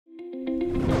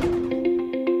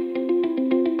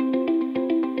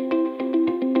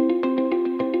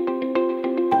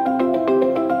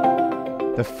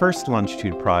The first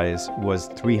Longitude Prize was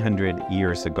 300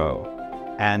 years ago,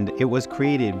 and it was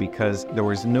created because there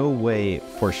was no way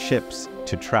for ships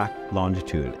to track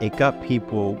longitude. It got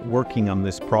people working on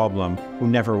this problem who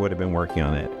never would have been working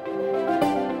on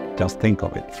it. Just think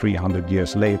of it, 300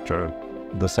 years later,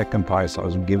 the second prize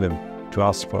was given to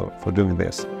us for doing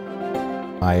this.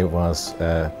 I was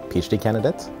a PhD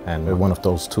candidate, and one of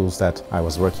those tools that I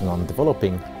was working on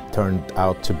developing turned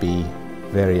out to be a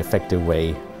very effective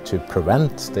way to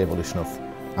prevent the evolution of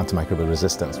antimicrobial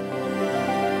resistance.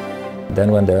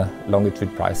 Then when the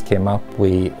Longitude Prize came up,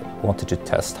 we wanted to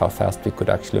test how fast we could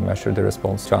actually measure the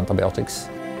response to antibiotics.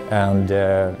 And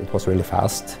it was really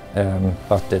fast,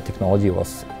 but the technology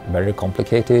was very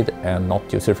complicated and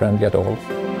not user-friendly at all.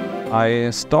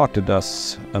 I started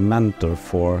as a mentor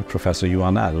for Professor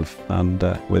Johan Elf, and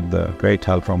with great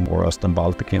help from Østen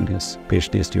Baltikin, his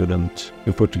PhD student,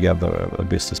 we put together a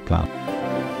business plan.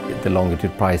 The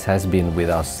Longitude Prize has been with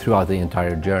us throughout the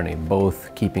entire journey,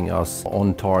 both keeping us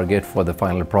on target for the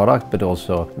final product, but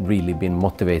also really been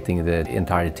motivating the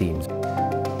entire teams.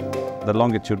 The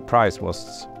Longitude Prize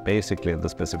was basically the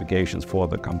specifications for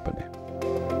the company.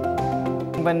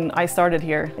 When I started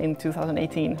here in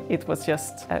 2018, it was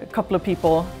just a couple of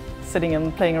people sitting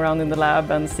and playing around in the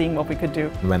lab and seeing what we could do.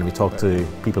 When we talk to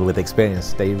people with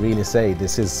experience, they really say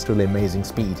this is truly amazing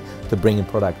speed to bring a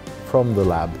product from the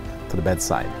lab to the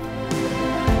bedside.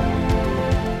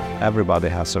 Everybody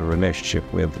has a relationship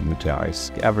with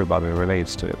UTIs. Everybody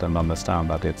relates to it and understands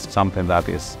that it's something that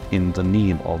is in the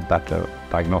need of better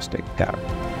diagnostic care.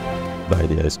 The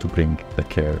idea is to bring the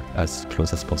care as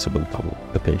close as possible to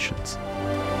the patients.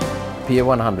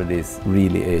 PA-100 is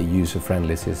really a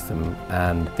user-friendly system,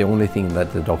 and the only thing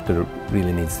that the doctor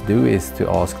really needs to do is to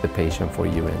ask the patient for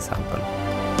a urine sample.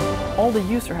 All the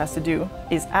user has to do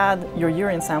is add your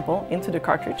urine sample into the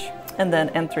cartridge and then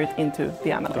enter it into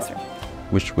the analyzer,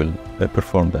 which will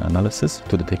perform the analysis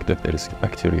to detect if there is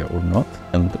bacteria or not,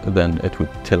 and then it would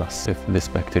tell us if this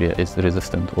bacteria is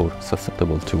resistant or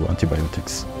susceptible to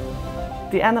antibiotics.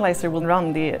 The analyzer will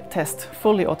run the test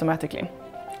fully automatically,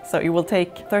 so it will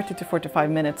take 30 to 45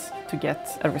 minutes to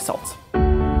get a result.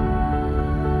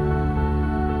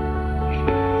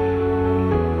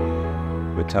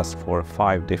 We test for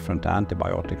 5 different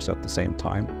antibiotics at the same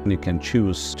time. And you can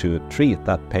choose to treat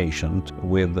that patient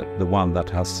with the one that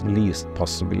has least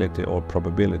possibility or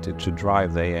probability to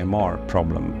drive the AMR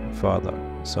problem further.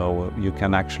 So you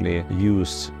can actually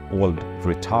use old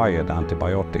retired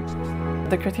antibiotics.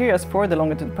 The criteria for the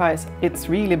Longitude Prize, it's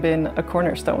really been a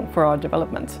cornerstone for our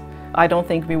development. I don't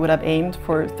think we would have aimed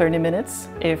for 30 minutes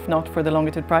if not for the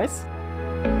Longitude Prize.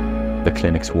 The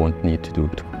clinics won't need to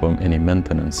perform any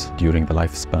maintenance during the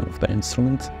lifespan of the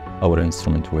instrument. Our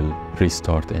instrument will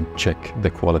restart and check the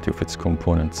quality of its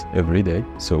components every day,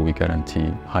 so we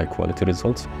guarantee high quality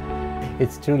results.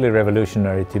 It's truly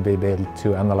revolutionary to be able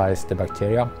to analyze the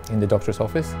bacteria in the doctor's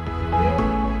office.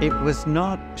 It was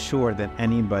not sure that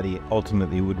anybody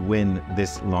ultimately would win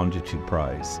this Longitude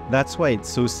Prize. That's why it's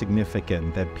so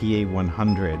significant that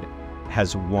PA-100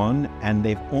 has won, and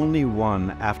they've only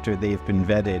won after they've been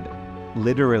vetted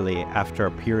literally after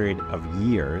a period of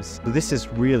years. So this is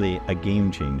really a game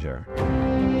changer.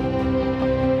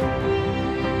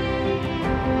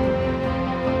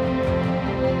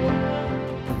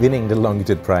 Winning the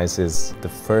Longitude Prize is the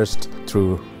first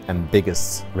true and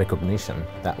biggest recognition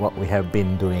that what we have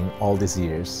been doing all these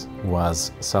years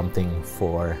was something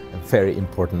for a very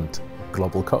important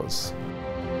global cause.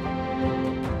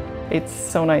 It's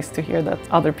so nice to hear that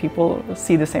other people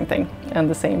see the same thing and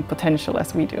the same potential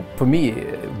as we do. For me,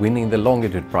 winning the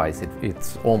Longitude Prize,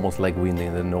 it's almost like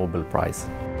winning the Nobel Prize.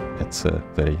 It's a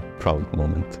very proud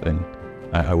moment, and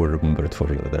I will remember it for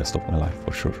the rest of my life,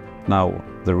 for sure. Now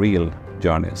the real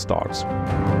journey starts.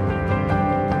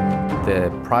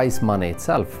 The prize money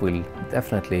itself will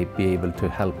definitely be able to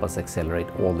help us accelerate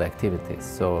all the activities.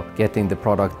 So getting the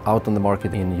product out on the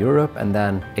market in Europe and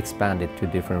then expand it to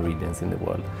different regions in the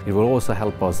world. It will also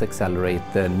help us accelerate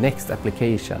the next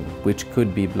application, which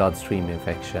could be bloodstream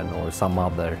infection or some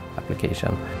other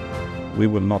application. We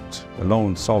will not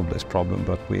alone solve this problem,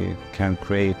 but we can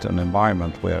create an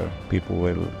environment where people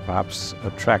will perhaps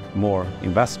attract more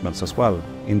investments as well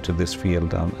into this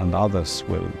field, and others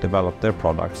will develop their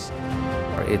products.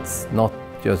 It's not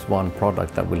just one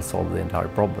product that will solve the entire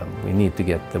problem. We need to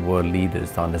get the world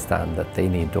leaders to understand that they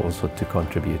need also to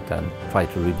contribute and try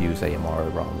to reduce AMR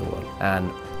around the world. And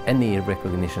any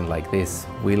recognition like this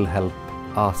will help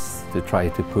us to try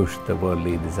to push the world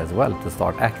leaders as well to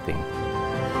start acting.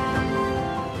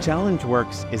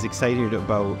 ChallengeWorks is excited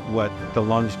about what the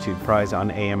Longitude Prize on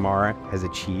AMR has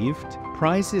achieved.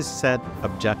 Prizes set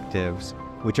objectives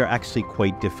which are actually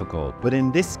quite difficult. But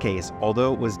in this case,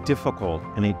 although it was difficult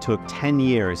and it took 10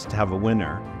 years to have a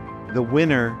winner, the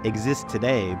winner exists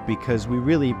today because we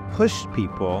really pushed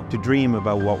people to dream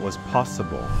about what was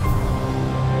possible.